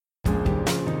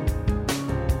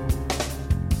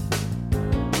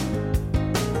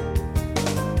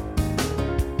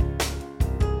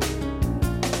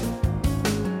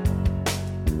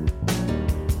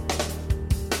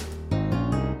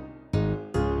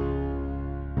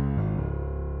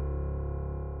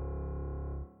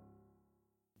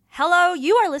Hello,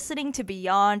 you are listening to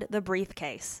Beyond the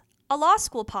Briefcase, a law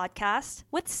school podcast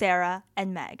with Sarah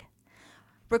and Meg.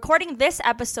 Recording this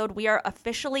episode, we are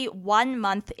officially 1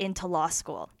 month into law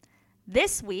school.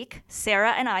 This week,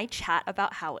 Sarah and I chat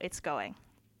about how it's going.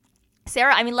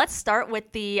 Sarah, let's start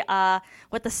with the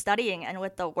studying and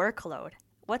with the workload.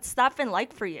 What's that been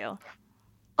like for you?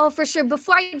 Oh, for sure.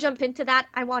 Before I jump into that,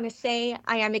 I want to say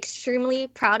I am extremely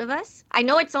proud of us. I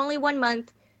know it's only 1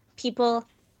 month. People,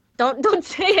 don't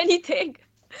say anything.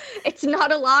 It's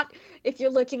not a lot if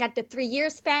you're looking at the 3-year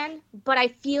span, but I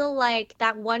feel like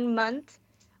that 1 month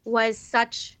was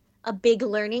such a big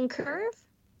learning curve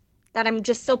that I'm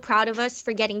just so proud of us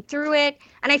for getting through it.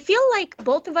 And I feel like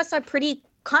both of us are pretty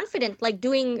confident, like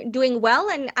doing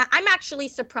well. And I'm actually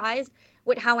surprised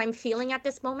with how I'm feeling at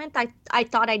this moment. I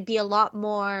thought I'd be a lot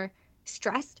more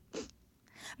stressed.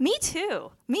 Me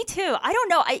too. I don't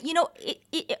know.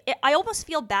 I almost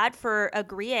feel bad for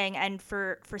agreeing and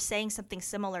for saying something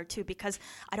similar too, because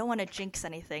I don't want to jinx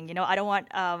anything. I don't want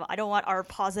our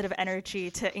positive energy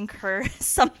to incur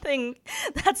something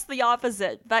that's the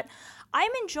opposite. But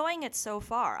I'm enjoying it so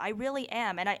far. I really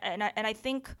am, and I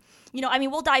think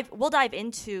we'll dive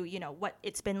into what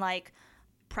it's been like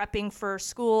prepping for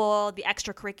school, the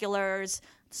extracurriculars,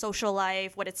 social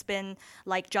life, what it's been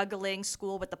like juggling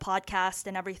school with the podcast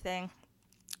and everything.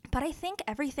 But I think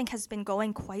everything has been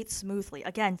going quite smoothly.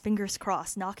 Again, fingers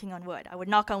crossed, knocking on wood. I would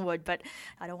knock on wood, but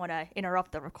I don't want to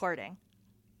interrupt the recording.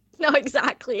 No,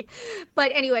 exactly.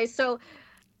 But anyway, so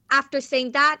after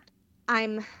saying that,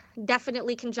 I'm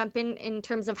definitely can jump in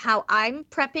terms of how I'm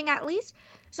prepping at least.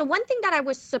 So one thing that I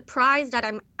was surprised that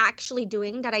I'm actually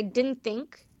doing that I didn't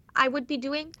think I would be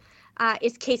doing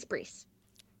is case briefs.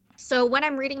 So when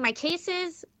I'm reading my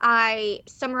cases, I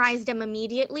summarize them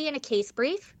immediately in a case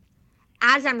brief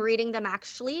as I'm reading them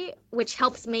actually, which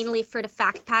helps mainly for the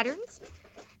fact patterns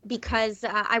because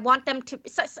I want them to,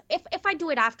 so if I do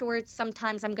it afterwards,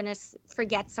 sometimes I'm going to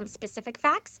forget some specific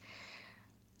facts.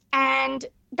 And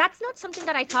that's not something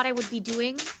that I thought I would be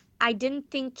doing. I didn't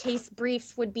think case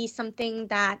briefs would be something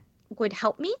that would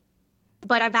help me,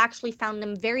 but I've actually found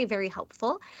them very, very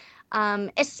helpful.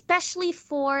 Especially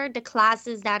for the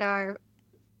classes that are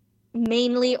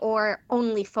mainly or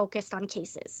only focused on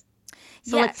cases.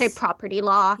 So Yes. Let's say property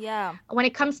law. Yeah. When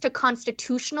it comes to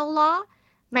constitutional law,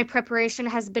 my preparation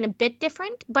has been a bit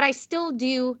different, but I still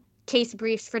do case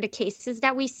briefs for the cases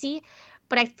that we see.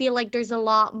 But I feel like there's a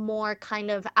lot more kind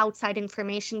of outside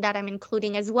information that I'm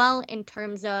including as well in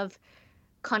terms of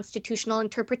constitutional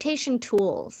interpretation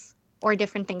tools or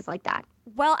different things like that.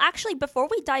 Well, actually, before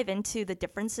we dive into the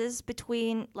differences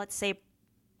between, let's say,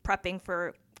 prepping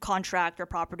for contract or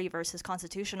property versus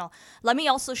constitutional, let me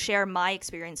also share my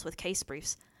experience with case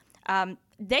briefs.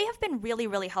 They have been really,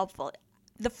 really helpful.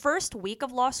 The first week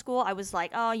of law school, I was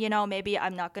like, maybe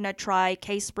I'm not going to try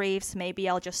case briefs. Maybe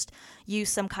I'll just use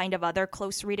some kind of other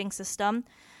close reading system.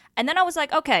 And then I was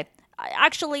like, okay,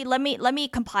 actually, let me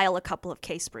compile a couple of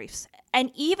case briefs. And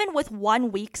even with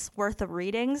 1 week's worth of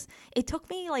readings, it took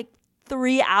me like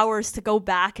 3 hours to go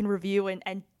back and review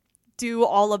and do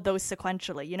all of those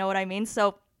sequentially. You know what I mean?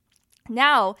 So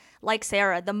now, like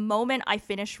Sarah, the moment I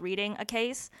finish reading a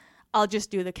case, I'll just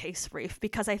do the case brief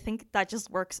because I think that just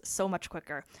works so much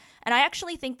quicker. And I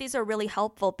actually think these are really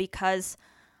helpful because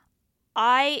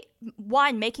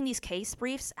making these case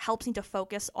briefs helps me to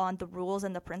focus on the rules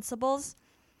and the principles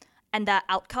and the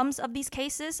outcomes of these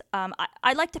cases.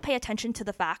 I like to pay attention to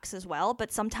the facts as well,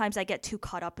 but sometimes I get too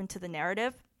caught up into the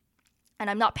narrative and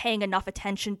I'm not paying enough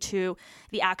attention to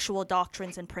the actual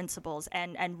doctrines and principles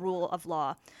and rule of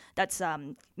law that's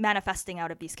manifesting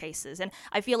out of these cases. And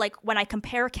I feel like when I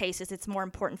compare cases, it's more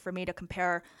important for me to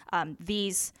compare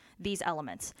these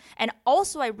elements. And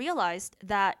also I realized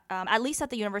that, at least at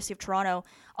the University of Toronto,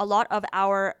 a lot of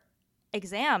our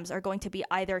exams are going to be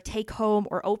either take home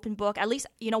or open book. At least,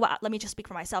 you know what, let me just speak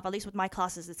for myself. At least with my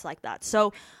classes, it's like that.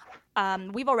 So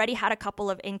we've already had a couple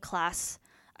of in-class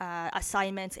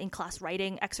assignments, in-class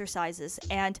writing exercises,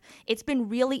 and it's been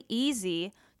really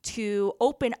easy to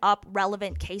open up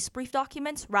relevant case brief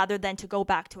documents rather than to go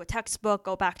back to a textbook,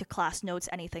 go back to class notes,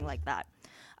 anything like that.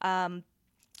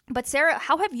 But Sarah,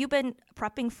 how have you been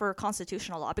prepping for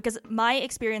constitutional law? Because my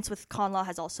experience with con law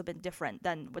has also been different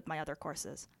than with my other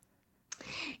courses.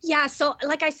 Yeah, so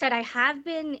like I said, I have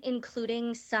been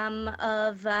including some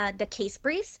of the case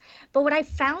briefs, but what I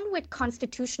found with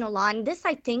constitutional law, and this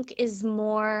I think is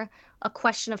more a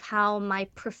question of how my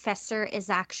professor is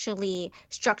actually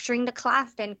structuring the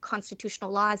class than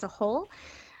constitutional law as a whole.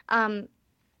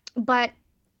 But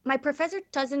my professor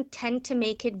doesn't tend to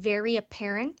make it very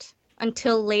apparent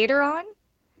until later on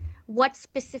what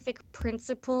specific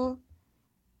principle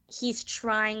he's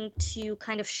trying to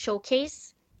kind of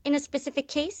showcase in a specific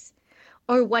case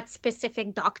or what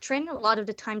specific doctrine. A lot of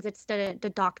the times it's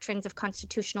the doctrines of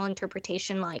constitutional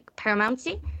interpretation like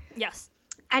paramountcy. Yes.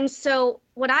 And so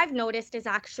what I've noticed is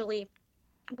actually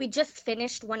we just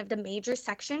finished one of the major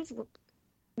sections,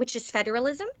 which is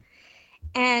federalism.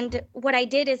 And what I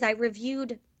did is I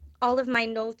reviewed all of my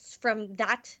notes from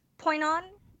that point on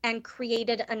and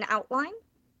created an outline.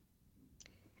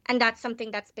 And that's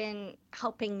something that's been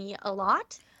helping me a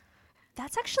lot.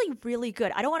 That's actually really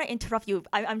good. I don't want to interrupt you.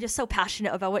 I'm just so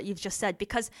passionate about what you've just said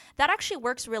because that actually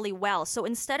works really well. So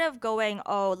instead of going,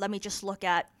 oh, let me just look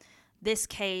at this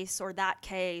case or that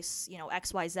case,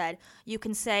 X, Y, Z, you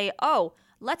can say, oh,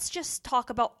 let's just talk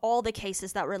about all the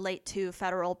cases that relate to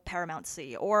federal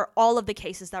paramountcy or all of the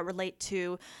cases that relate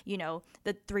to,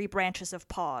 the three branches of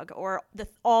POG or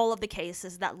all of the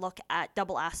cases that look at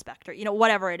double aspect or,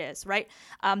 whatever it is, right?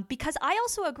 Because I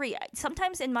also agree.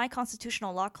 Sometimes in my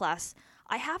constitutional law class,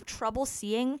 I have trouble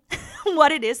seeing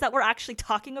what it is that we're actually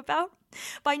talking about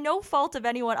by no fault of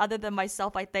anyone other than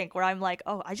myself, I think, where I'm like,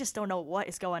 oh, I just don't know what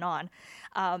is going on.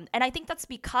 And I think that's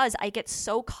because I get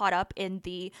so caught up in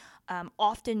the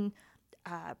often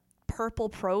purple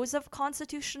prose of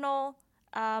constitutional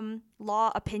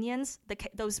law opinions,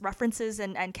 those references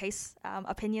and case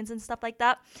opinions and stuff like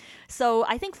that. So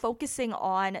I think focusing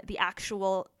on the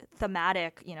actual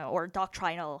thematic, or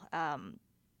doctrinal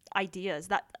ideas,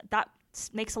 that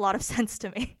makes a lot of sense to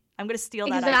me. I'm going to steal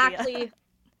that idea. Exactly.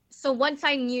 So once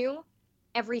I knew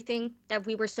everything that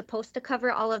we were supposed to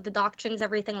cover, all of the doctrines,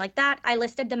 everything like that, I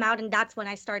listed them out, and that's when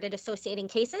I started associating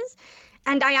cases.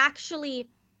 And I actually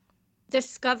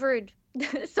discovered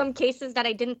some cases that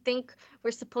I didn't think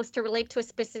were supposed to relate to a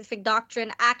specific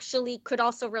doctrine actually could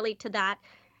also relate to that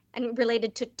and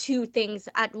related to two things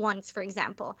at once, for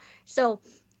example. So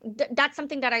that's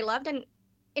something that I loved. And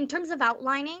in terms of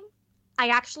outlining, I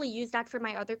actually use that for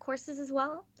my other courses as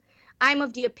well. I'm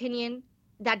of the opinion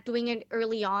that doing it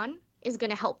early on is going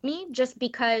to help me just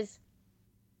because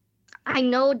I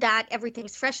know that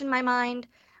everything's fresh in my mind.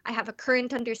 I have a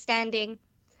current understanding.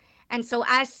 And so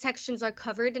as sections are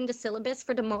covered in the syllabus,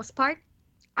 for the most part,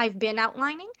 I've been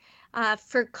outlining.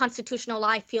 For constitutional law,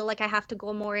 I feel like I have to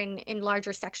go more in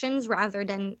larger sections rather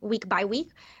than week by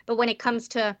week. But when it comes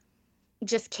to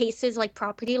just cases like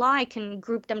property law, I can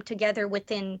group them together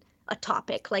within a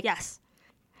topic. Yes.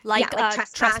 Like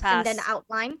trespass and then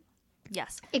outline.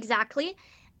 Yes. Exactly.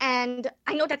 And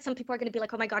I know that some people are going to be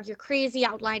like, oh my God, you're crazy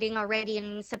outlining already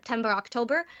in September,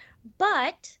 October.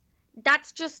 But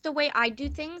that's just the way I do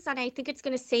things. And I think it's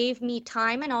going to save me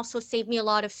time and also save me a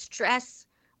lot of stress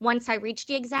once I reach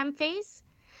the exam phase.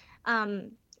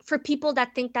 For people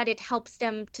that think that it helps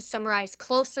them to summarize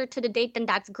closer to the date, then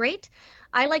that's great.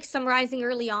 I like summarizing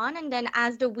early on. And then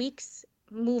as the weeks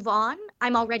move on,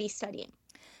 I'm already studying.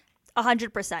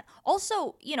 100%.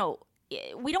 Also,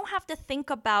 we don't have to think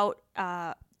about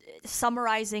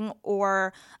summarizing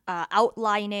or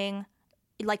outlining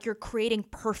like you're creating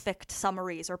perfect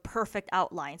summaries or perfect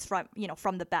outlines from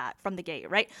the gate,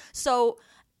 right? So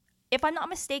if I'm not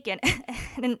mistaken,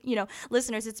 and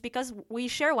listeners, it's because we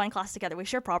share one class together. We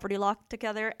share property law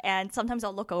together, and sometimes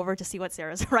I'll look over to see what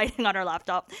Sarah's writing on her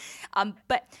laptop.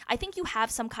 But I think you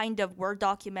have some kind of Word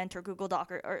document or Google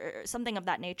Doc or something of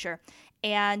that nature,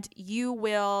 and you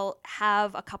will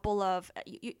have a couple of.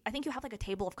 I think you have like a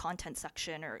table of contents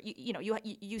section, or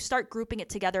you start grouping it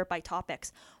together by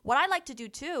topics. What I like to do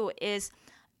too is,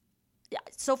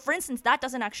 so for instance, that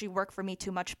doesn't actually work for me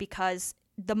too much because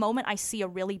the moment I see a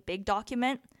really big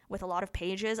document with a lot of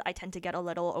pages, I tend to get a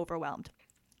little overwhelmed.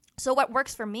 So what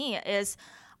works for me is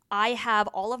I have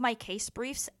all of my case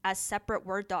briefs as separate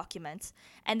Word documents.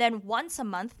 And then once a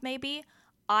month, maybe,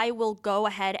 I will go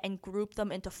ahead and group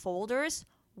them into folders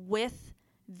with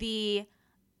the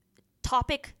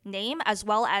topic name as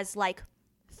well as like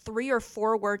 3 or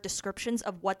 4 word descriptions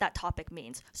of what that topic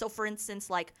means. So for instance,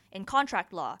 like in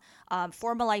contract law,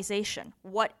 formalization,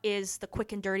 what is the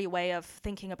quick and dirty way of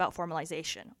thinking about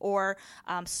formalization? Or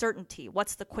certainty,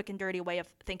 what's the quick and dirty way of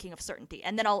thinking of certainty?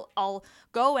 And then I'll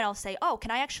go and I'll say, oh, can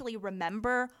I actually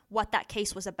remember what that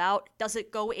case was about? Does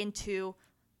it go into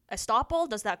estoppel?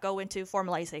 Does that go into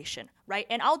formalization, right?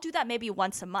 And I'll do that maybe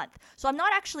once a month. So I'm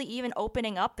not actually even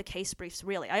opening up the case briefs,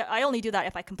 really. I only do that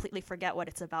if I completely forget what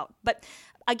it's about. But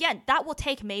again, that will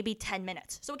take maybe 10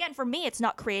 minutes. So again, for me, it's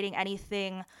not creating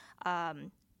anything,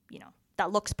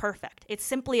 that looks perfect. It's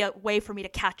simply a way for me to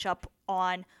catch up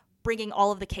on bringing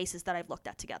all of the cases that I've looked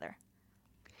at together.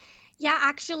 Yeah,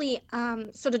 actually,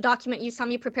 so the document you saw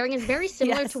me preparing is very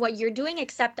similar Yes. to what you're doing,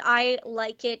 except I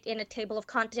like it in a table of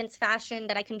contents fashion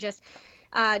that I can just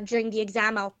during the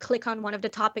exam, I'll click on one of the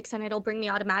topics and it'll bring me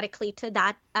automatically to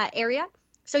that area.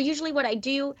 So usually what I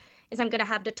do is I'm going to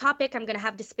have the topic, I'm going to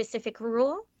have the specific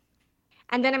rule,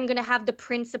 and then I'm going to have the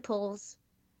principles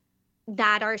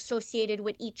that are associated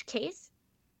with each case.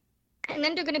 And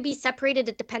then they're going to be separated.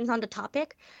 It depends on the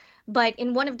topic. But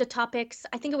in one of the topics,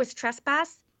 I think it was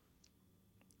trespass,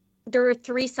 there are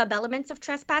 3 sub-elements of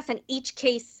trespass, and each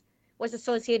case was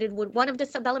associated with one of the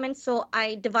sub-elements, so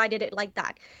I divided it like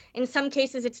that. In some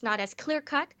cases, it's not as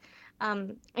clear-cut.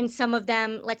 In some of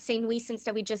them, let's say nuisance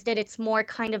that we just did, it's more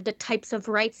kind of the types of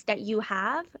rights that you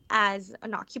have as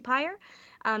an occupier.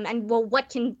 And well,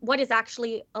 what is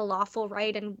actually a lawful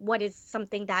right and what is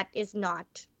something that is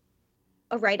not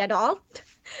a right at all.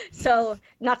 So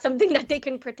not something that they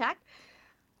can protect.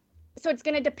 So it's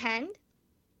going to depend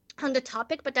on the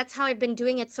topic, but that's how I've been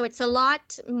doing it. So it's a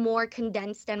lot more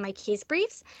condensed than my case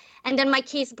briefs. And then my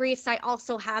case briefs, I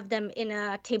also have them in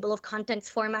a table of contents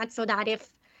format so that if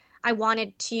I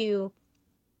wanted to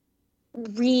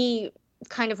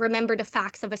kind of remember the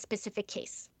facts of a specific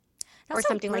case or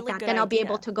something like that, then I'll be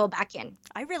able to go back in.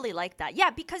 I really like that. Yeah,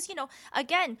 because,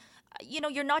 again,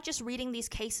 you're not just reading these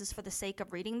cases for the sake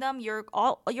of reading them. You're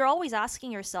always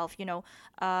asking yourself,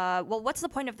 well, what's the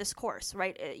point of this course,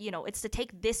 right? It's to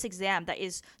take this exam that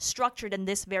is structured in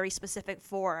this very specific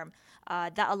form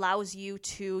that allows you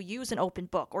to use an open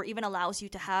book or even allows you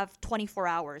to have 24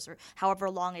 hours or however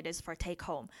long it is for take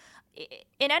home.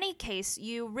 In any case,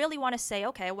 you really want to say,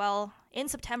 okay, well, in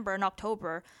September and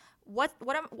October,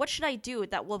 what should I do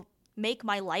that will make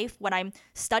my life when I'm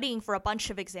studying for a bunch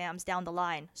of exams down the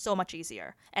line so much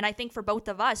easier? And I think for both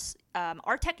of us,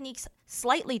 our techniques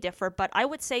slightly differ, but I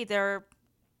would say they're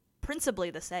principally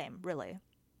the same, really.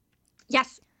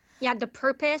 Yes. Yeah, the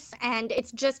purpose, and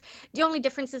it's just the only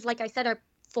differences, like I said, are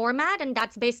format, and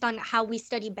that's based on how we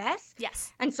study best.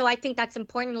 Yes. And so I think that's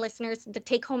important, listeners. The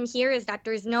take home here is that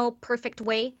there's no perfect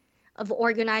way of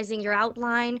organizing your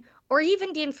outline or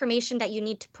even the information that you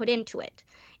need to put into it.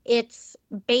 It's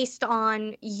based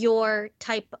on your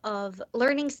type of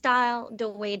learning style, the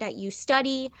way that you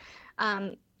study,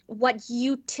 what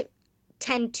you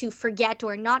tend to forget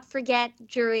or not forget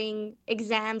during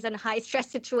exams and high stress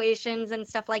situations and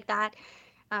stuff like that.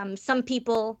 Some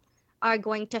people are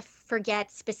going to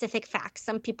forget specific facts.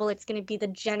 Some people, it's going to be the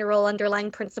general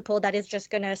underlying principle that is just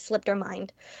going to slip their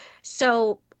mind.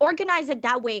 So organize it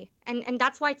that way. And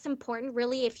that's why it's important,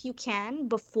 really, if you can,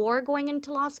 before going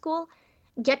into law school,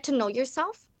 get to know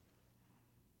yourself.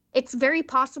 It's very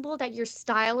possible that your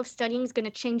style of studying is going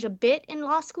to change a bit in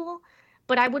law school,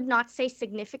 but I would not say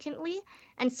significantly.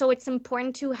 And so it's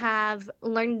important to have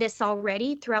learned this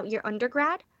already throughout your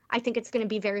undergrad. I think it's going to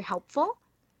be very helpful.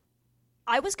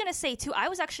 I was going to say, too, I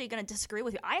was actually going to disagree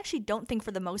with you. I actually don't think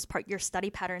for the most part your study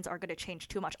patterns are going to change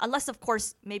too much, unless, of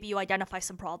course, maybe you identify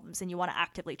some problems and you want to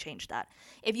actively change that.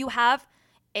 If you have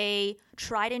a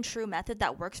tried and true method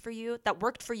that works for you, that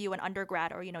worked for you in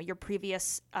undergrad or, your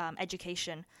previous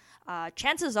education,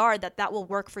 chances are that will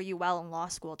work for you well in law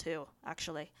school, too,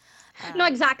 actually. No,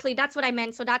 exactly. That's what I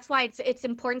meant. So that's why it's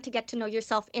important to get to know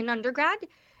yourself in undergrad,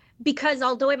 because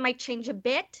although it might change a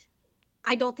bit,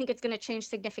 I don't think it's going to change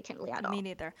significantly at all. Me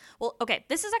neither. Well, okay,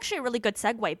 this is actually a really good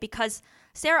segue because,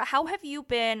 Sarah, how have you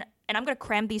been, and I'm going to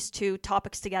cram these two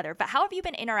topics together, but how have you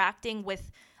been interacting with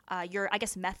your, I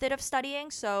guess, method of studying?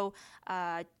 So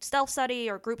self-study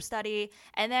or group study.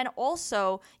 And then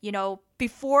also,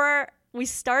 before we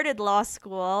started law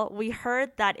school, we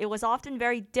heard that it was often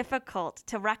very difficult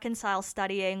to reconcile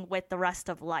studying with the rest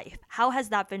of life. How has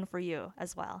that been for you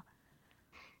as well?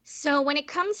 So when it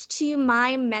comes to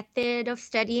my method of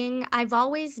studying, I've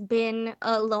always been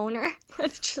a loner.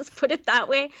 Let's just put it that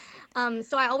way.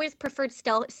 So I always preferred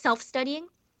self-studying,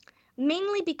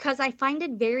 mainly because I find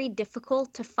it very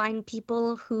difficult to find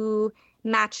people who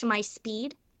match my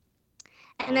speed.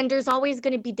 And then there's always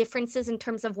going to be differences in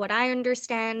terms of what I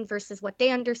understand versus what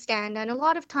they understand. And a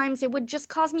lot of times it would just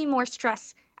cause me more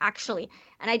stress, actually.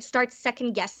 And I'd start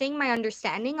second guessing my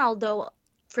understanding, although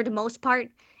for the most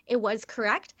part, it was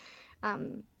correct,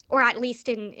 or at least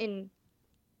in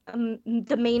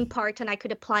the main part, and I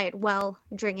could apply it well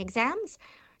during exams.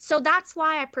 So that's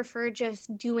why I prefer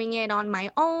just doing it on my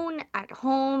own at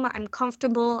home. I'm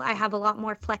comfortable. I have a lot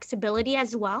more flexibility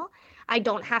as well. I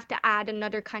don't have to add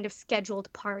another kind of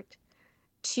scheduled part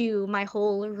to my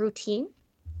whole routine.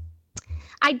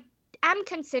 I am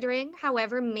considering,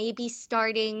 however, maybe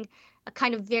starting a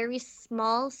kind of very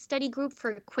small study group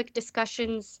for quick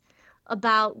discussions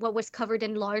about what was covered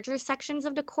in larger sections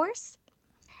of the course.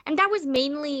 And that was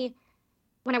mainly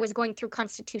when I was going through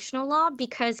constitutional law,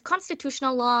 because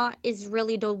constitutional law is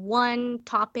really the one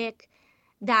topic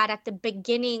that at the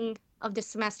beginning of the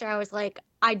semester, I was like,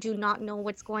 I do not know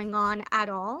what's going on at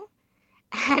all.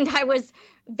 And I was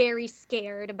very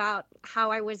scared about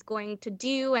how I was going to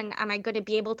do and am I going to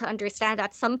be able to understand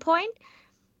at some point.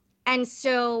 And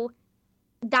so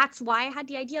that's why I had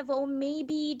the idea of, oh,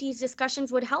 maybe these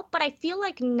discussions would help. But I feel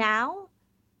like now,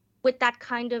 with that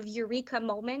kind of eureka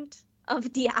moment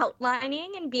of the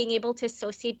outlining and being able to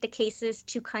associate the cases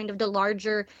to kind of the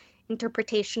larger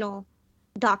interpretational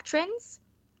doctrines,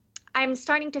 I'm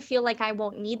starting to feel like I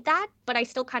won't need that, but I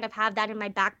still kind of have that in my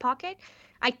back pocket.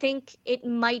 I think it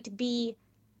might be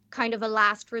kind of a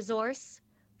last resource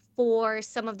for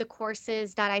some of the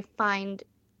courses that I find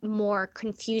more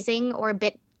confusing or a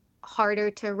bit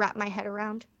harder to wrap my head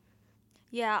around.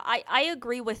 Yeah, I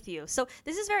agree with you. So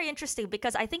this is very interesting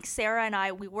because I think Sarah and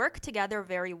I, we work together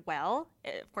very well.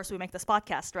 Of course, we make this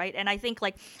podcast, right? And I think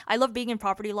like I love being in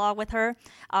property law with her.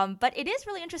 But it is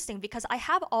really interesting because I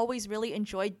have always really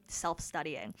enjoyed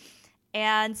self-studying.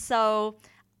 And so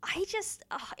I just,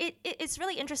 it's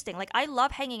really interesting. Like I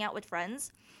love hanging out with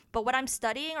friends, but when I'm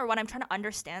studying or when I'm trying to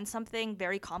understand something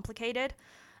very complicated,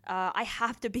 I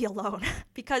have to be alone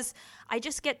because I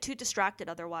just get too distracted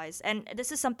otherwise. And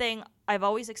this is something I've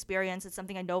always experienced. It's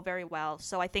something I know very well.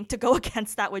 So I think to go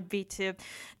against that would be to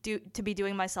be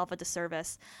doing myself a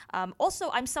disservice.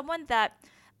 Also, I'm someone that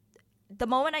the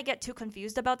moment I get too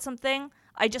confused about something,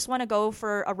 I just want to go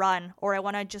for a run or I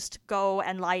want to just go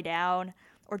and lie down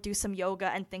or do some yoga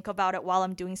and think about it while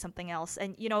I'm doing something else.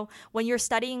 And, you know, when you're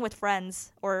studying with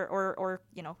friends or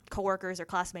you know, coworkers or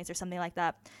classmates or something like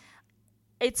that,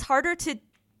 it's harder to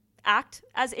act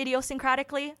as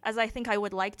idiosyncratically as I think I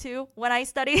would like to when I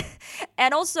study.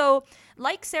 And also,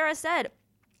 like Sarah said,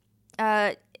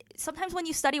 sometimes when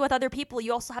you study with other people,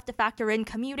 you also have to factor in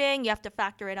commuting. You have to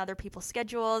factor in other people's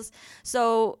schedules.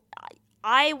 So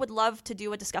I would love to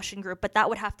do a discussion group, but that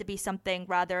would have to be something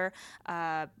rather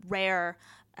rare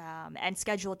and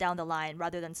scheduled down the line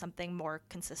rather than something more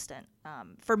consistent.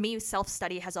 For me,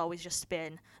 self-study has always just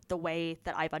been the way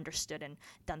that I've understood and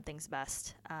done things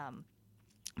best.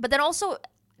 But then also,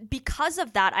 because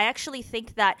of that, I actually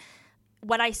think that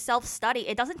when I self-study,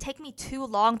 it doesn't take me too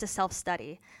long to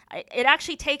self-study. It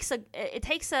actually takes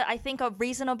I think, a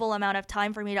reasonable amount of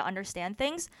time for me to understand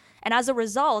things. And as a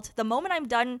result, the moment I'm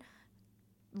done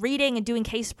reading and doing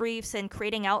case briefs and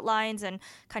creating outlines and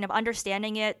kind of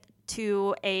understanding it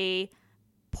to a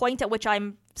point at which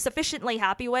I'm sufficiently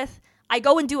happy with, I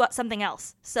go and do something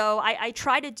else. So I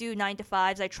try to do 9 to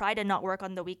 5s. I try to not work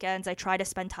on the weekends. I try to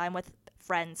spend time with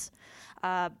friends.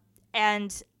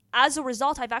 And as a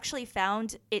result, I've actually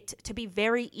found it to be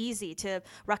very easy to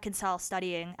reconcile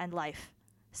studying and life.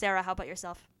 Sarah, how about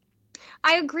yourself?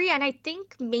 I agree. And I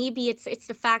think maybe it's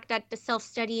the fact that the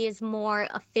self-study is more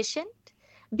efficient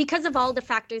because of all the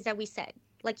factors that we said.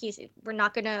 Like you said, we're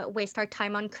not going to waste our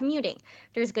time on commuting.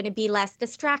 There's going to be less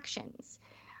distractions.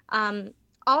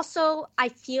 Also, I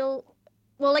feel,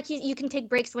 well, like you can take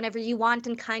breaks whenever you want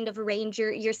and kind of arrange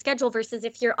your schedule versus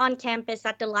if you're on campus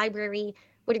at the library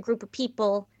with a group of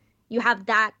people, you have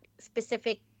that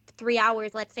specific 3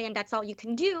 hours, let's say, and that's all you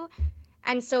can do.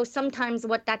 And so sometimes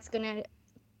what's going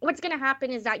to happen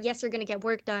is that, yes, you're going to get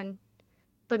work done,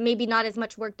 but maybe not as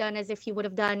much work done as if you would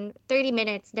have done 30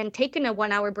 minutes, then taken a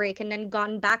 1 hour break and then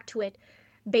gone back to it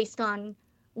based on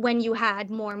when you had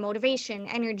more motivation,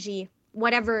 energy,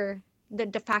 whatever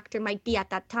the factor might be at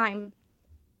that time.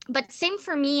 But same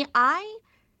for me, I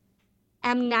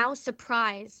am now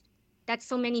surprised that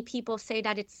so many people say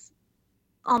that it's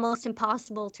almost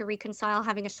impossible to reconcile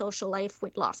having a social life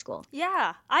with law school.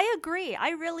 Yeah, I agree.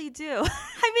 I really do.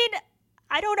 I mean,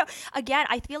 I don't know. Again,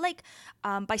 I feel like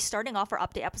by starting off our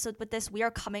update episode with this, we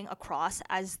are coming across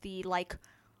as the like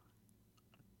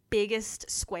biggest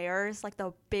squares, like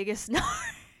the biggest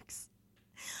narcs.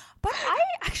 But I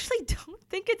actually don't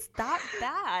think it's that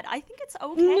bad. I think it's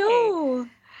okay. No.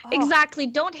 Exactly.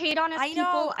 Don't hate on us,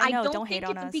 people. I know. Don't think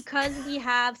it's because we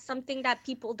have something that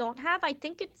people don't have. I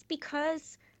think it's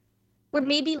because we're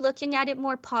maybe looking at it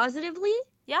more positively.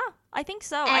 Yeah, I think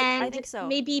so. And I think so.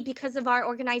 Maybe because of our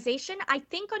organization. I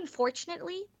think,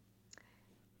 unfortunately,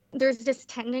 there's this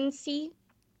tendency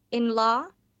in law,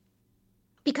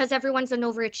 because everyone's an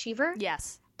overachiever.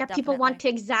 Yes. That definitely. People want to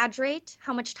exaggerate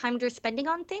how much time they're spending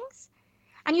on things.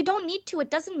 And you don't need to. It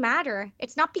doesn't matter.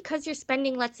 It's not because you're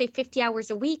spending, let's say, 50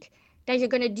 hours a week that you're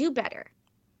going to do better.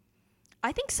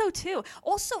 I think so too.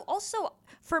 Also,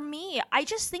 for me, I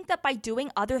just think that by doing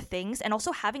other things and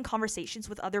also having conversations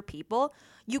with other people,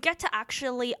 you get to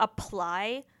actually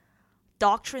apply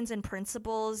doctrines and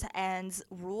principles and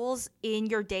rules in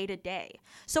your day-to-day.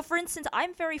 So for instance,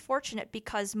 I'm very fortunate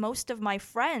because most of my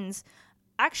friends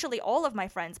actually all of my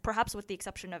friends, perhaps with the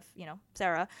exception of,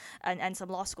 Sarah and some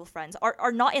law school friends,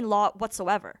 are not in law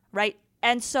whatsoever, right?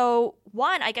 And so,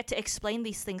 one, I get to explain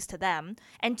these things to them.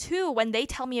 And two, when they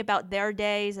tell me about their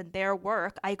days and their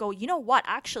work, I go, you know what?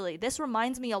 Actually, this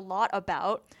reminds me a lot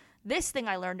about this thing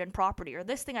I learned in property or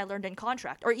this thing I learned in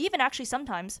contract. Or even actually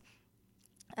sometimes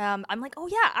I'm like, oh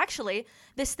yeah, actually,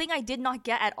 this thing I did not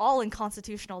get at all in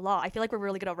constitutional law. I feel like we're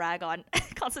really going to rag on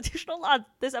constitutional law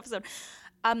this episode.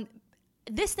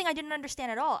 This thing I didn't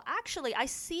understand at all. Actually, I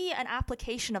see an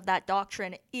application of that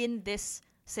doctrine in this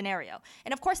scenario.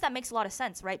 And of course that makes a lot of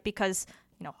sense, right? Because,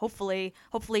 hopefully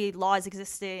law is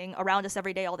existing around us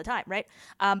every day all the time, right?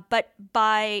 But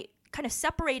by kind of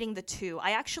separating the two,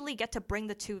 I actually get to bring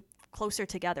the two closer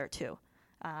together too,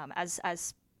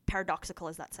 as paradoxical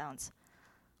as that sounds.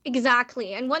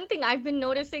 Exactly. And one thing I've been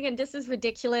noticing, and this is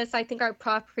ridiculous, I think our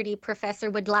property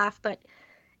professor would laugh, but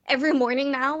every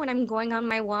morning now when I'm going on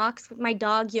my walks with my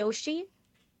dog Yoshi,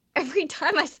 every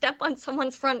time I step on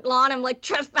someone's front lawn, I'm like,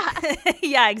 trespass.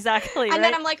 Yeah, exactly. And right?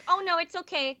 then I'm like, oh no, it's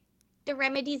okay. The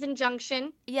remedy's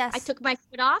injunction. Yes. I took my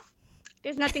foot off.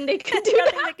 There's nothing they can do.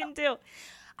 Nothing they can do.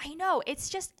 I know. It's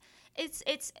just,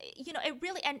 it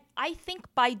really, and I think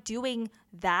by doing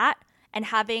that and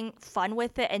having fun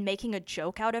with it and making a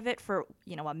joke out of it for,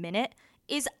 a minute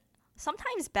is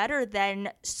sometimes better than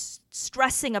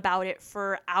stressing about it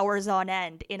for hours on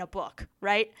end in a book,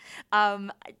 right?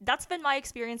 That's been my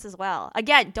experience as well.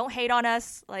 Again, don't hate on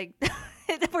us. Like,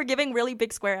 we're giving really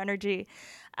big square energy.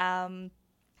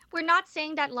 We're not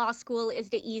saying that law school is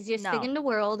the easiest thing in the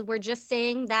world. We're just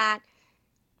saying that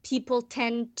people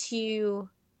tend to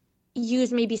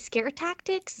use maybe scare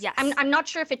tactics. Yes. I'm not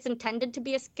sure if it's intended to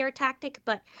be a scare tactic,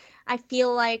 but I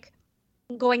feel like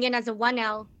going in as a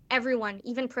 1L, everyone,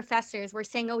 even professors, were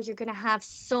saying, oh, you're going to have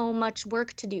so much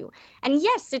work to do. And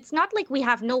yes, it's not like we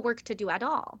have no work to do at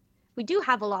all. We do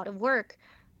have a lot of work,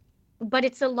 but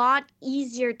it's a lot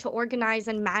easier to organize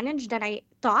and manage than I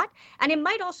thought. And it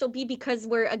might also be because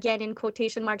we're, again, in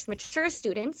quotation marks, mature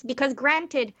students, because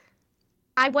granted,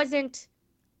 I wasn't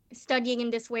studying in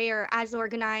this way or as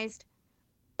organized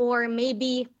or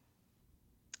maybe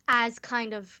as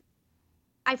kind of,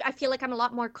 I feel like I'm a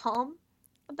lot more calm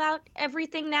about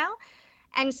everything now.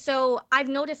 And so I've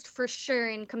noticed for sure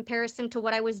in comparison to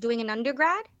what I was doing in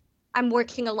undergrad, I'm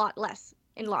working a lot less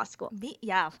in law school.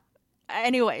 Yeah.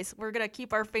 Anyways, we're going to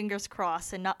keep our fingers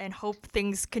crossed and hope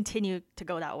things continue to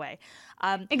go that way.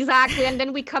 Exactly. And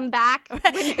then we come back.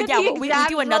 Yeah, we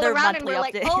do another monthly update.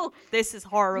 Like, oh, this is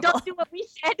horrible. Don't do what we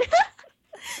said.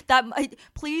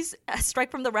 Please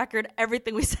strike from the record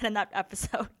everything we said in that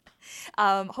episode.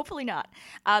 Hopefully not.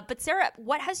 But Sarah,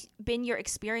 what has been your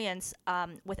experience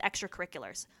with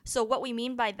extracurriculars? So what we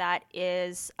mean by that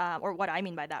is, or what I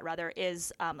mean by that rather,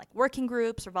 is like working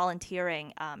groups or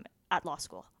volunteering at law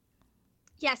school.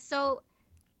 Yes, so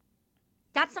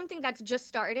that's something that's just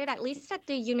started, at least at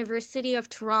the University of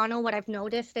Toronto. What I've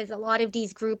noticed is a lot of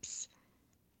these groups,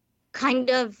 kind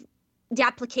of the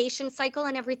application cycle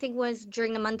and everything was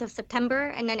during the month of September,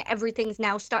 and then everything's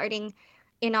now starting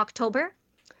in October.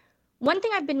 One thing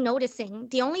I've been noticing,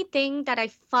 the only thing that I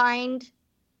find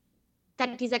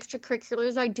that these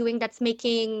extracurriculars are doing that's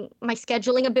making my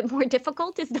scheduling a bit more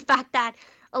difficult is the fact that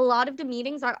a lot of the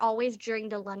meetings are always during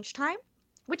the lunchtime,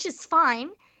 which is fine.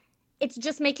 It's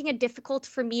just making it difficult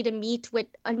for me to meet with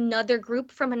another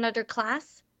group from another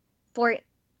class for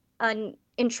an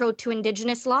intro to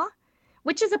Indigenous law,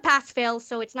 which is a pass-fail,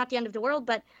 so it's not the end of the world,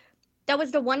 but that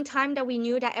was the one time that we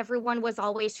knew that everyone was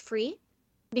always free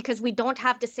because we don't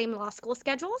have the same law school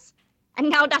schedules, and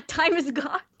now that time is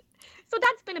gone. So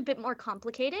that's been a bit more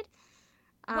complicated.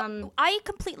 Well, I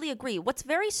completely agree. What's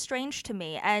very strange to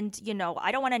me, and,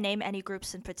 I don't want to name any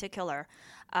groups in particular,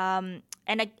 and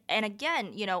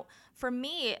again, for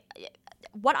me,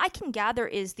 what I can gather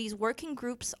is these working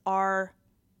groups are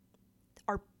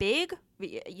big,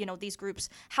 these groups.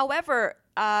 However,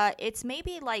 it's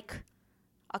maybe like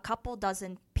a couple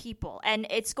dozen people, and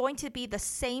it's going to be the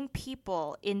same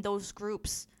people in those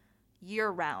groups year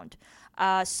round.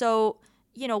 So,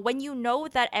 when you know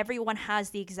that everyone has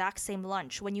the exact same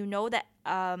lunch, when you know that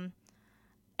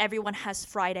everyone has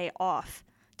Friday off,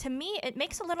 to me, it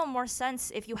makes a little more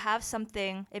sense if you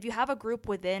have a group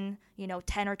within,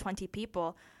 10 or 20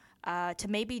 people, to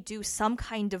maybe do some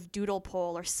kind of doodle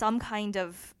poll or some kind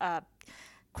of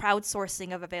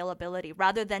crowdsourcing of availability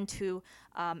rather than to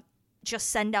just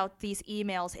send out these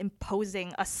emails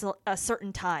imposing a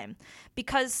certain time.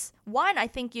 Because one, I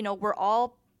think, we're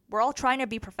all trying to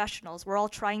be professionals. We're all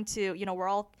trying to, we're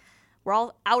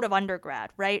all out of undergrad,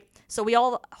 right? So we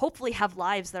all hopefully have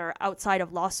lives that are outside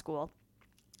of law school.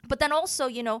 But then also,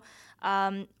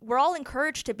 we're all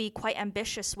encouraged to be quite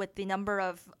ambitious with the number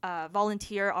of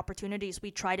volunteer opportunities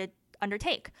we try to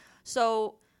undertake.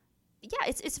 So yeah,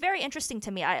 it's very interesting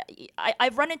to me.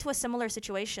 I've run into a similar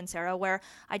situation, Sarah, where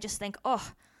I just think,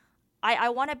 I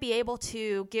want to be able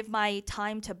to give my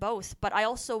time to both, but I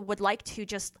also would like to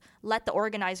just let the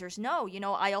organizers know,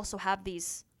 I also have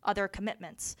these other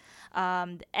commitments.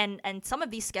 And some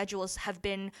of these schedules have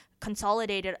been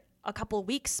consolidated a couple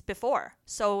weeks before.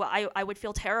 So I would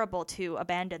feel terrible to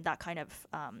abandon that kind of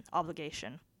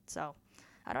obligation. So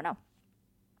I don't know.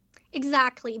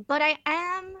 Exactly. But I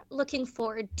am looking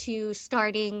forward to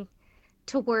starting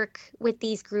to work with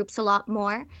these groups a lot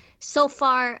more. So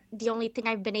far, the only thing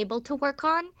I've been able to work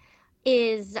on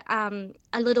is a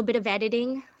little bit of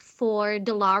editing for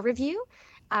the law review,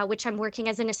 which I'm working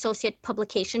as an associate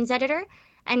publications editor.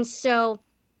 And so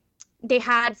they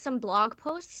had some blog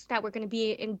posts that were going to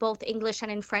be in both English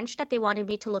and in French that they wanted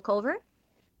me to look over.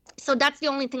 So that's the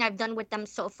only thing I've done with them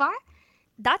so far.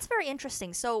 That's very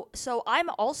interesting. So I'm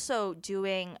also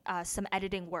doing some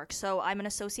editing work. So I'm an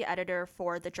associate editor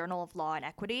for the Journal of Law and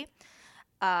Equity,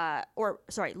 Law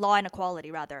and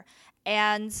Equality rather.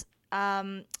 And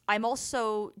I'm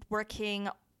also working.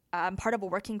 I'm part of a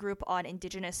working group on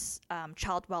Indigenous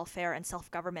child welfare and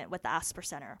self-government with the Asper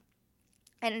Center.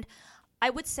 And I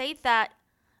would say that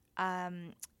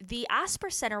the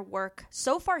Asper Center work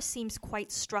so far seems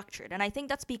quite structured. And I think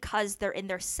that's because they're in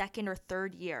their second or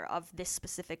third year of this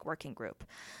specific working group.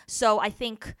 So I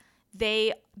think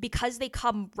because they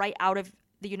come right out of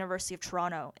the University of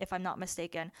Toronto, if I'm not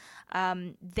mistaken,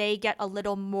 they get a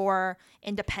little more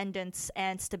independence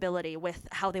and stability with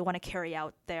how they want to carry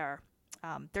out their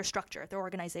structure, their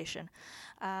organization.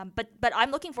 But I'm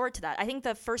looking forward to that. I think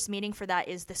the first meeting for that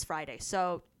is this Friday.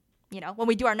 So when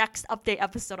we do our next update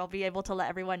episode, I'll be able to let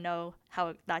everyone know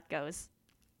how that goes.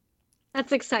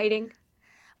 That's exciting.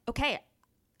 Okay.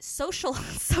 Social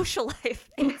life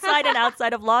inside and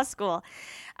outside of law school.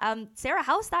 Sarah,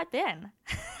 how's that been?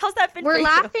 How's that been for you? We're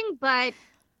laughing, but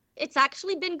it's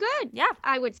actually been good. Yeah.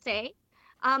 I would say.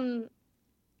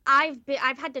 I've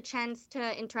had the chance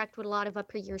to interact with a lot of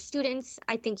upper year students.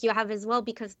 I think you have as well,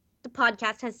 because the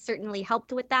podcast has certainly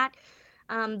helped with that.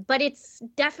 But it's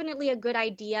definitely a good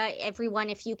idea, everyone,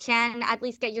 if you can at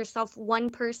least get yourself one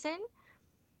person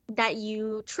that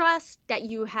you trust, that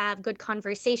you have good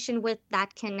conversation with,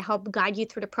 that can help guide you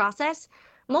through the process.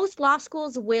 Most law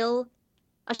schools will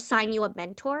assign you a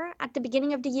mentor at the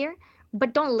beginning of the year,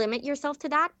 but don't limit yourself to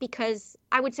that, because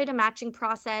I would say the matching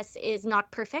process is not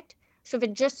perfect. So if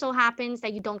it just so happens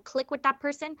that you don't click with that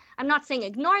person, I'm not saying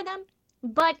ignore them,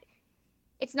 but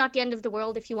it's not the end of the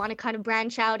world if you want to kind of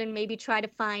branch out and maybe try to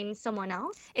find someone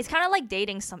else. It's kind of like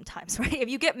dating sometimes, right? If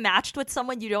you get matched with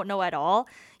someone you don't know at all,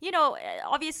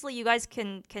 obviously you guys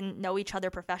can know each other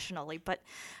professionally, but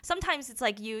sometimes it's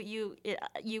like you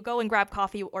go and grab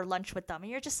coffee or lunch with them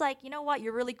and you're just like, you know what,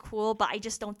 you're really cool, but I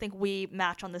just don't think we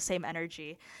match on the same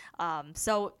energy.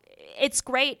 So it's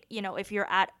great, if you're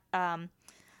at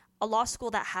a law school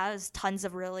that has tons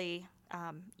of really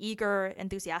eager,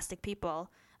 enthusiastic people.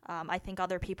 I think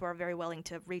other people are very willing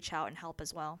to reach out and help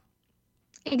as well.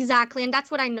 Exactly. And that's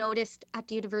what I noticed at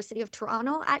the University of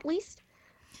Toronto, at least.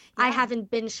 Yeah. I haven't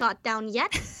been shot down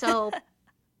yet, so.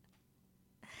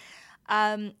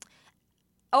 I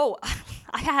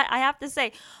have to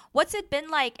say, what's it been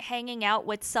like hanging out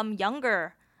with some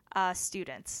younger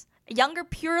students? Younger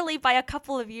purely by a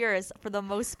couple of years for the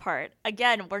most part.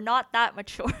 Again, we're not that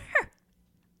mature.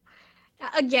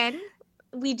 Again,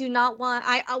 we do not want,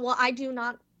 I do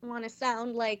not want to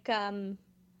sound like,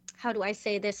 how do I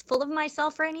say this, full of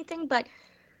myself or anything, but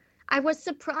I was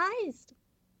surprised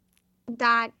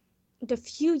that the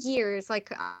few years,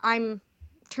 like I'm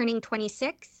turning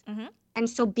 26, and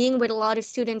so being with a lot of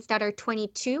students that are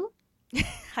 22,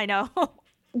 I know,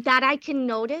 that I can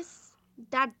notice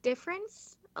that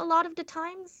difference a lot of the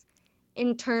times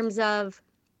in terms of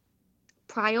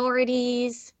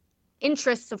priorities,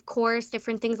 interests, of course,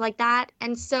 different things like that.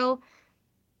 And so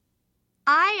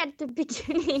at the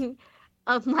beginning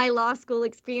of my law school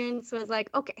experience was like,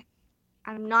 okay,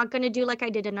 I'm not going to do like I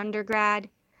did in undergrad.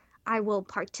 I will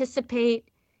participate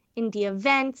in the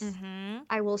events.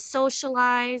 I will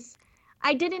socialize.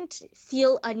 I didn't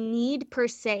feel a need per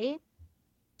se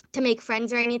to make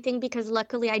friends or anything, because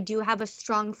luckily I do have a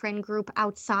strong friend group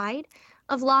outside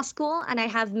of law school, and I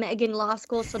have Meg in law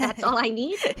school, so that's all I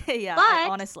need. Yeah, but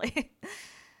honestly.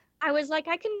 I was like,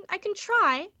 I can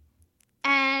try.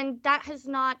 And that has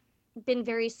not been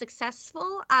very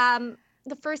successful.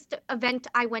 The first event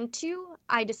I went to,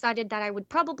 I decided that I would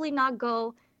probably not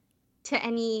go to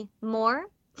any more,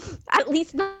 at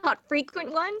least not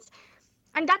frequent ones.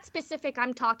 And that's specific.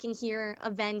 I'm talking here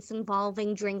events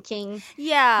involving drinking.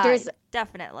 Yeah, There's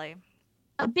definitely.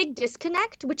 a big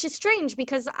disconnect, which is strange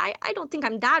because I don't think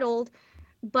I'm that old.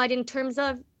 But in terms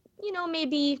of,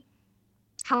 maybe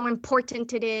how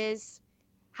important it is,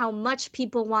 how much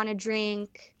people want to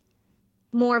drink,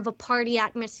 more of a party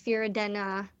atmosphere than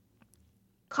a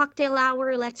cocktail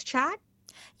hour, let's chat.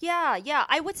 Yeah, yeah.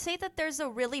 I would say that there's a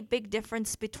really big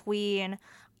difference between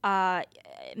uh,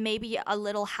 maybe a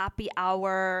little happy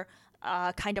hour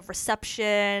kind of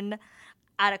reception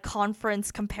at a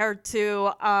conference compared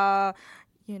to,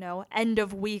 end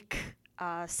of week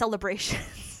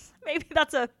celebrations. Maybe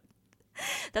that's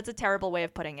a terrible way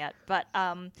of putting it, but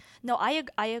no,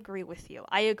 I agree with you.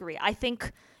 I agree. I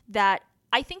think that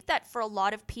for a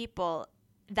lot of people,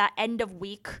 that end of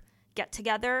week get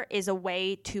together is a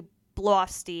way to blow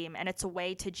off steam, and it's a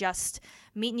way to just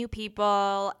meet new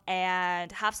people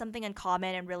and have something in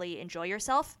common and really enjoy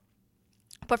yourself.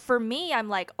 But for me, I'm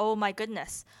like, oh my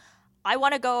goodness, I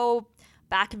want to go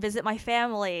back and visit my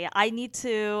family. I need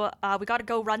to, we got to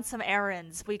go run some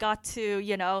errands. We got to,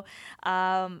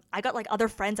 I got like other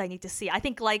friends I need to see. I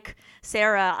think like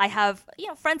Sarah, I have,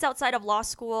 friends outside of law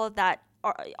school that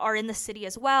are in the city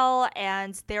as well,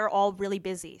 and they're all really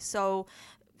busy. So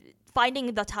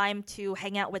finding the time to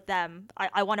hang out with them,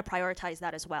 I want to prioritize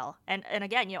that as well. And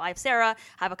again, I have Sarah,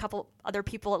 I have a couple other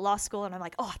people at law school, and I'm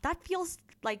like, oh, that feels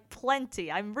like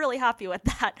plenty. I'm really happy with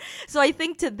that. So I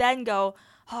think to then go,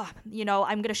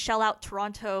 I'm gonna shell out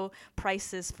Toronto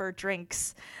prices for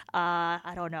drinks.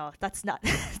 I don't know. That's not.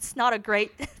 It's not a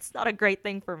great. It's not a great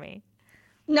thing for me.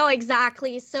 No,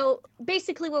 exactly. So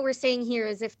basically, what we're saying here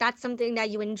is if that's something that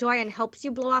you enjoy and helps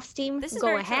you blow off steam, This is go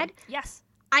very ahead. true. Yes.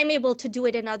 I'm able to do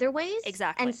it in other ways.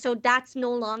 Exactly. And so that's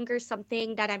no longer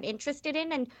something that I'm interested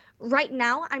in. And right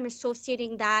now, I'm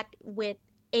associating that with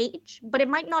age, but it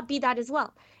might not be that as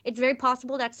well. It's very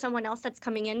possible that someone else that's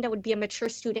coming in that would be a mature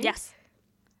student Yes.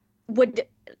 would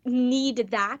need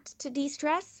that to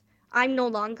de-stress. I'm no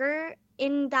longer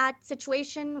in that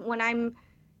situation. When I'm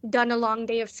done a long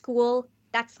day of school,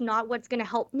 that's not what's going to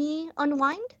help me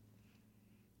unwind.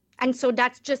 And so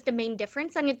that's just the main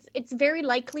difference. And it's very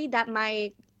likely that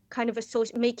my kind of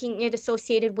making it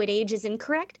associated with age is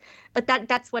incorrect, but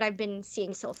that's what I've been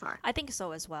seeing so far. I think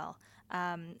so as well.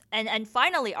 And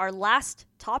finally, our last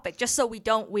topic, just so we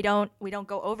don't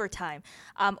go overtime.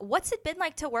 What's it been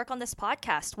like to work on this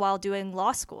podcast while doing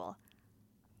law school?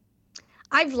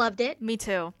 I've loved it. Me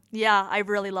too. Yeah, I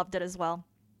really loved it as well.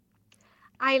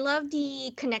 I love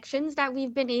the connections that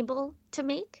we've been able to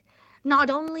make,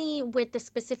 not only with the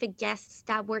specific guests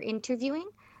that we're interviewing,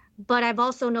 but I've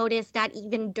also noticed that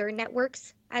even during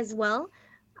networks as well,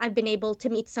 I've been able to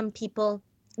meet some people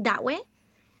that way.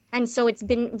 And so it's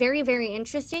been very, very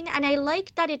interesting. And I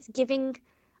like that it's giving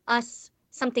us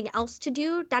something else to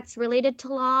do that's related to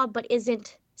law, but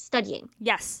isn't studying.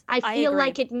 Yes, I feel agree.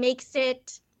 like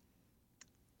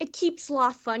it keeps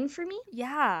law fun for me.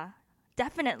 Yeah,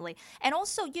 definitely. And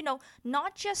also,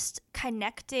 not just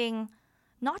connecting,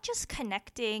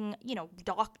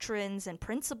 doctrines and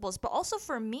principles, but also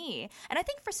for me, and I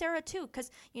think for Sarah too,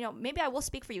 because, maybe I will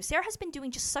speak for you. Sarah has been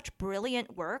doing just such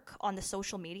brilliant work on the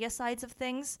social media sides of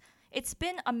things. It's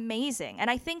been amazing. And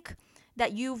I think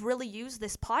that you've really used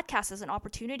this podcast as an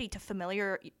opportunity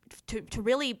to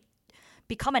really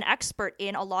become an expert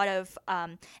in a lot of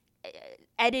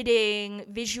editing,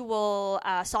 visual,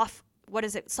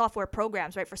 software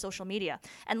programs, right, for social media.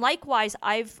 And likewise,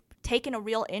 I've taken a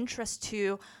real interest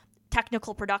to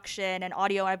technical production and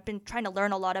audio. I've been trying to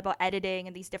learn a lot about editing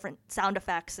and these different sound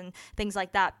effects and things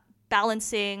like that,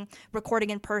 balancing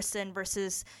recording in person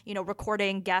versus,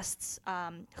 recording guests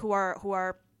who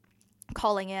are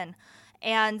calling in.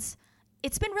 And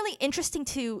it's been really interesting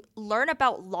to learn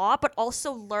about law, but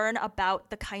also learn about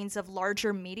the kinds of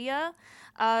larger media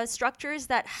structures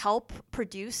that help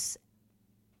produce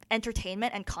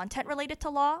entertainment and content related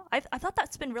to law. I thought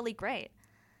that's been really great.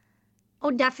 Oh,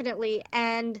 definitely.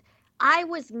 And I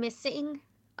was missing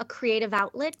a creative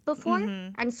outlet before.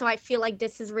 Mm-hmm. And so I feel like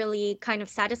this has really kind of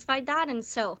satisfied that. And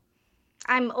so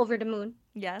I'm over the moon.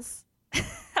 Yes.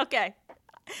 Okay.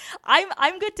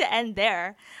 I'm good to end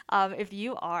there. If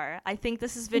you are, I think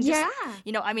this has been just,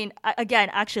 again,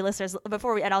 actually, listeners,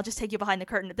 before we end, I'll just take you behind the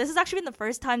curtain. This has actually been the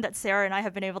first time that Sarah and I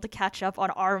have been able to catch up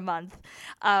on our month.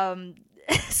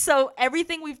 So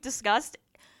everything we've discussed,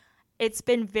 it's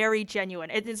been very genuine.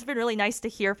 It's been really nice to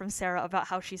hear from Sarah about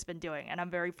how she's been doing, and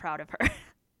I'm very proud of her.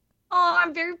 Oh,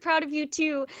 I'm very proud of you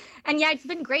too. And yeah, it's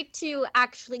been great to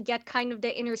actually get kind of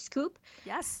the inner scoop.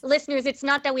 Yes. Listeners, it's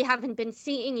not that we haven't been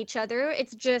seeing each other.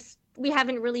 It's just we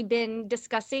haven't really been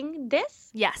discussing this.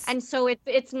 Yes. And so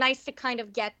it's nice to kind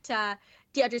of get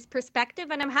the other's perspective,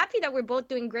 and I'm happy that we're both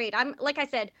doing great. I'm, like I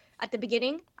said at the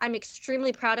beginning, I'm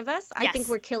extremely proud of us. I think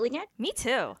we're killing it. Me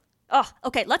too. Oh,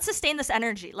 okay. Let's sustain this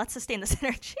energy.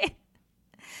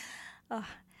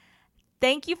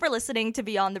 Thank you for listening to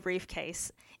Beyond the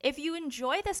Briefcase. If you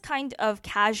enjoy this kind of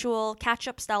casual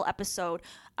catch-up style episode,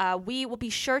 we will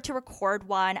be sure to record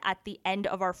one at the end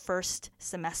of our first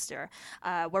semester,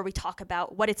 where we talk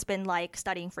about what it's been like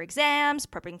studying for exams,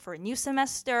 prepping for a new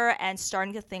semester, and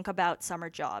starting to think about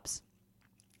summer jobs.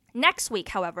 Next week,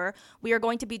 however, we are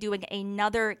going to be doing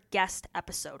another guest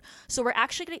episode. So we're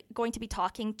actually going to be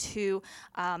talking to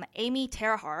Amy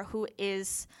Terahar, who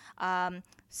is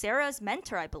Sarah's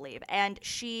mentor, I believe, and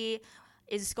she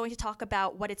is going to talk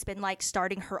about what it's been like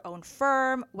starting her own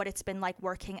firm, what it's been like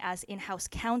working as in-house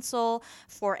counsel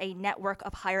for a network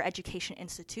of higher education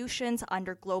institutions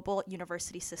under Global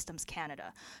University Systems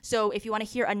Canada. So if you want to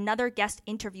hear another guest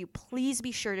interview, please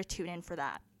be sure to tune in for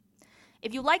that.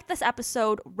 If you like this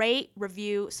episode, rate,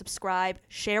 review, subscribe,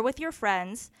 share with your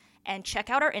friends, and check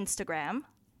out our Instagram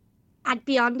at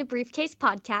Beyond the Briefcase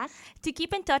Podcast to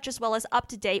keep in touch as well as up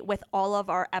to date with all of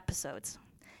our episodes.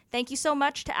 Thank you so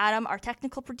much to Adam, our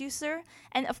technical producer,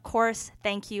 and of course,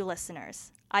 thank you,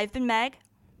 listeners. I've been Meg.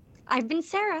 I've been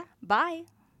Sarah. Bye.